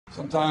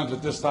Sometimes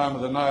at this time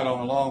of the night on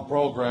a long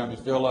program, you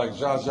feel like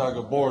Zsa Zsa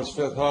Gabor's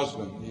fifth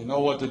husband. You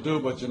know what to do,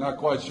 but you're not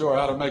quite sure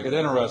how to make it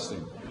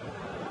interesting.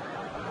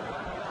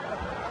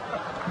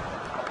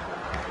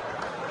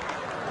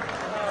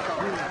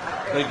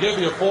 They give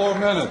you 4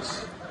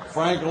 minutes.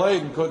 Frank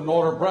Layden couldn't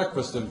order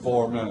breakfast in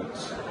 4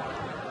 minutes.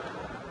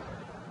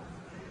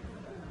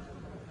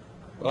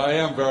 But I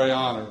am very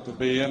honored to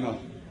be in the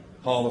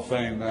Hall of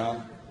Fame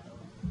now,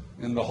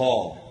 in the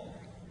Hall.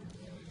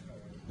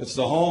 It's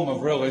the home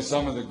of really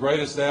some of the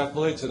greatest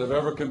athletes that have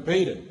ever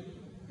competed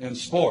in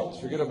sports.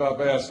 Forget about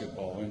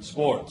basketball, in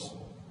sports.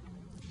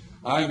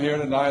 I'm here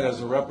tonight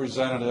as a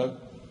representative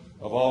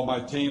of all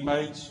my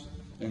teammates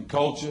and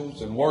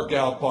coaches and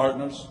workout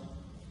partners,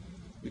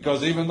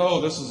 because even though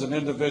this is an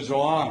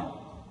individual honor,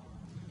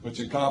 which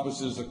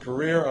encompasses a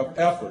career of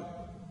effort,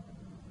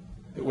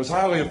 it was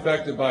highly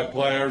affected by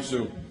players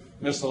who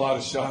missed a lot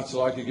of shots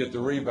so I could get the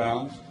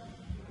rebounds,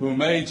 who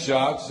made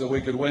shots so we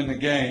could win the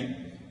game,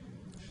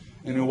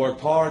 and who worked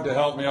hard to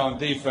help me on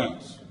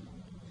defense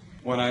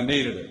when I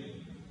needed it.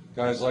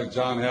 Guys like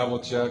John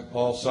Havlicek,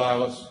 Paul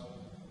Silas,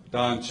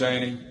 Don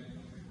Chaney,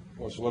 of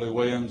course Willie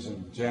Williams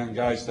and Jan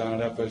Geist down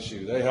at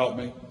FSU. They helped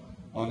me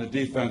on the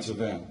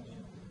defensive end.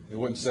 They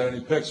wouldn't set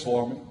any picks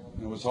for me.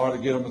 It was hard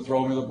to get them to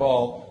throw me the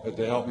ball, but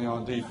they helped me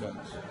on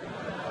defense.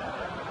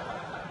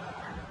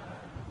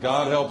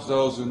 God helps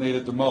those who need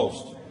it the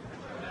most.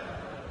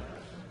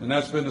 And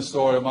that's been the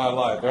story of my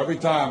life. Every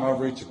time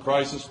I've reached a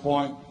crisis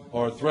point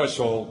or a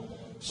threshold,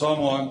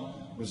 someone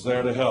was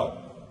there to help.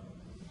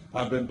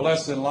 I've been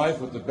blessed in life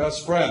with the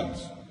best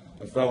friends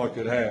a fellow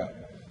could have.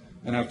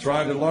 And I've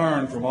tried to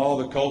learn from all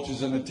the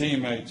coaches and the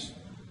teammates,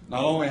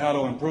 not only how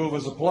to improve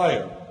as a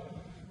player,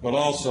 but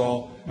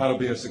also how to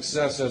be a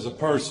success as a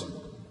person,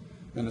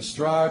 and to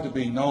strive to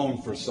be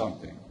known for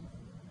something.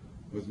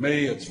 With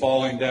me, it's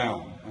falling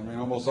down. I mean,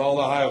 almost all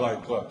the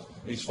highlight clips,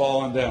 he's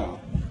falling down.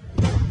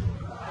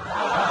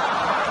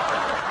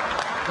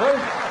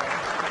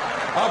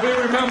 I'll be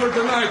remembered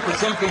tonight for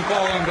something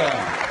falling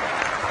down.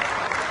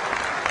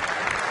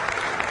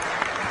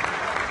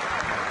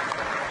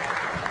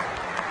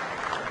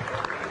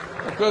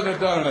 I couldn't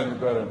have done it any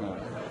better now.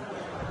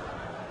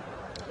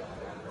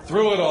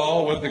 Through it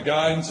all, with the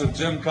guidance of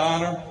Jim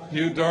Connor,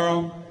 Hugh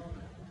Durham,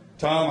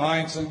 Tom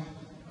Heinsohn,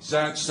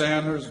 Zach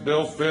Sanders,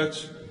 Bill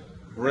Fitch,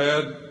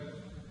 Red,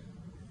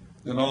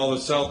 and all the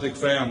Celtic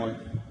family,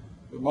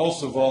 but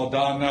most of all,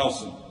 Don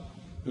Nelson,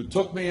 who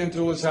took me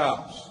into his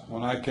house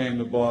when I came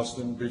to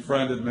Boston,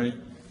 befriended me,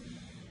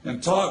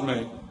 and taught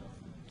me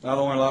not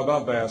only a lot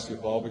about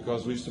basketball,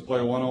 because we used to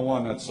play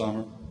one-on-one that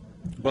summer,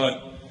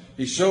 but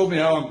he showed me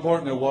how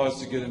important it was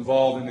to get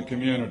involved in the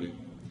community,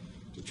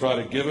 to try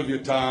to give of your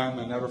time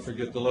and never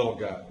forget the little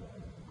guy.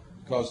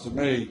 Because to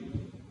me,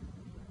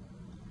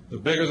 the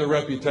bigger the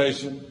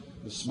reputation,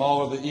 the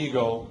smaller the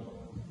ego,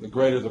 the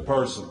greater the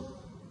person.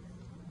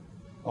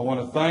 I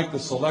want to thank the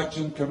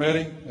selection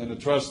committee and the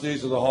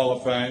trustees of the Hall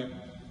of Fame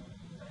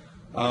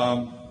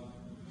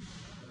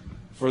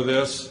for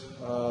this.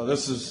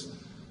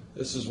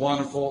 This is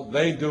wonderful.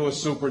 They do a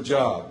super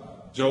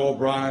job. Joe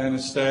O'Brien and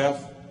his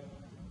staff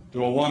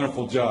do a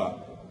wonderful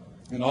job.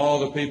 And all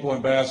the people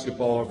in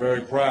basketball are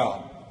very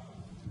proud.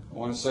 I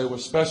want to say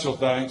with special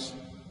thanks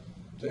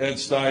to Ed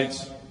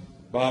Stites,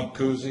 Bob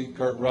Cousy,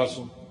 Kurt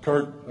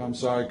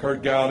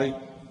Gowdy,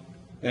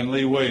 and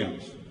Lee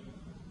Williams.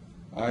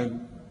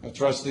 I'm a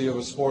trustee of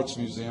a sports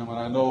museum, and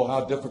I know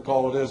how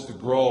difficult it is to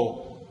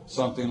grow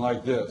something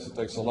like this. It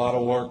takes a lot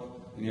of work.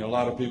 You need a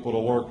lot of people to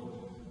work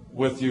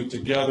with you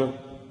together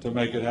to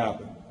make it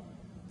happen.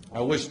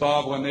 I wish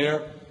Bob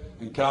Lanier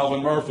and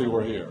Calvin Murphy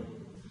were here.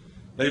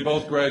 They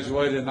both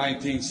graduated in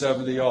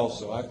 1970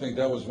 also. I think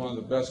that was one of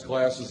the best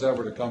classes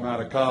ever to come out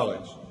of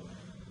college.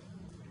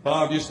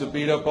 Bob used to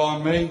beat up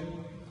on me,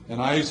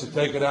 and I used to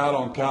take it out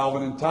on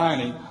Calvin and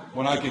Tiny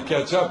when I could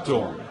catch up to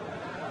him.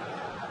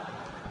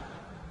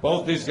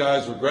 Both these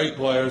guys were great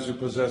players who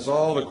possess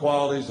all the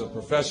qualities of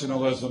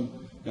professionalism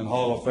and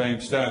Hall of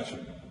Fame stature.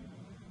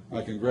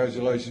 My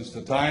congratulations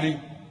to Tiny,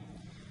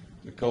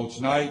 to Coach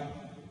Knight.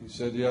 He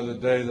said the other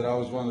day that I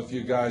was one of the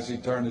few guys he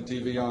turned the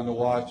TV on to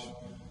watch.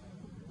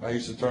 I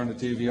used to turn the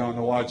TV on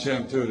to watch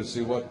him, too, to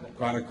see what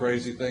kind of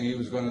crazy thing he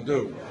was going to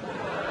do.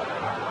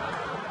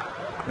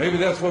 Maybe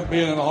that's what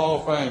being in the Hall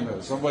of Fame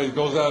is. Somebody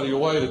goes out of your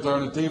way to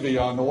turn the TV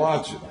on to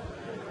watch it.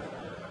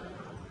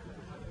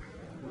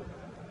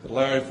 To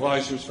Larry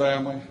Fleischer's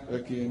family,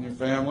 Vicki and your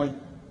family,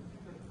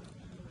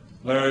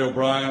 Larry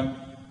O'Brien,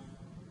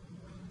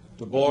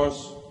 to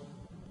Boris,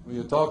 will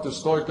you talk to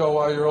Stoyko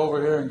while you're over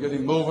here and get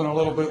him moving a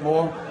little bit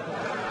more?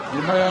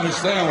 You may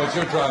understand what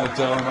you're trying to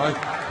tell him.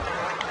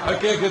 I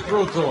can't get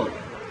through to him.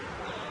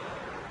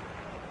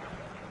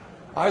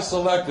 I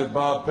selected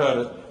Bob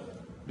Pettit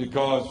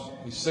because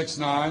he's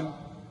 6'9",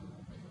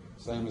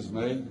 same as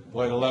me,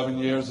 played 11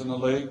 years in the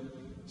league,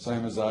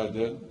 same as I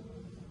did.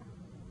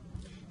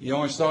 He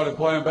only started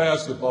playing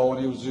basketball when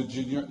he was a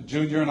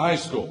junior in high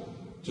school,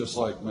 just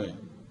like me.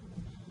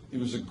 He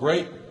was a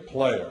great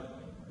player,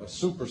 a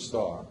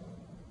superstar.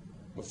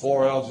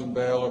 Before Elgin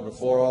Baylor,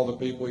 before all the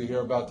people you hear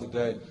about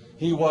today,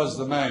 he was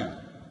the man.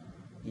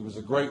 He was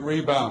a great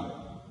rebounder,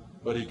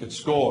 but he could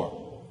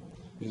score.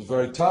 He was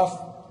very tough,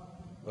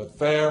 but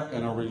fair,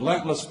 and a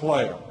relentless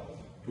player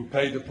who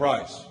paid the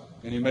price,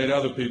 and he made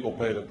other people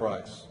pay the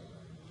price.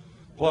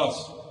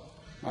 Plus,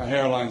 my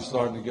hairline's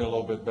starting to get a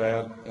little bit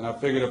bad, and I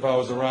figured if I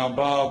was around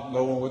Bob,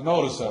 no one would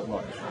notice that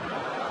much.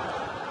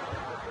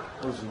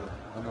 Where's he?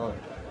 I know.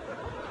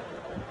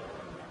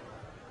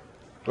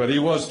 But he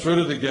was true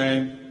to the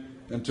game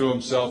and to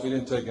himself. He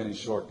didn't take any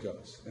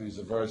shortcuts, and he's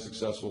a very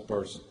successful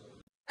person.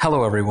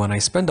 Hello everyone, I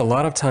spend a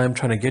lot of time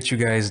trying to get you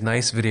guys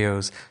nice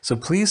videos, so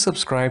please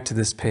subscribe to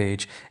this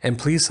page, and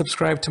please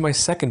subscribe to my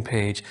second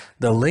page.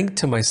 The link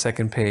to my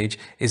second page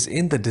is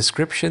in the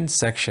description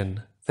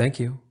section. Thank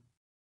you.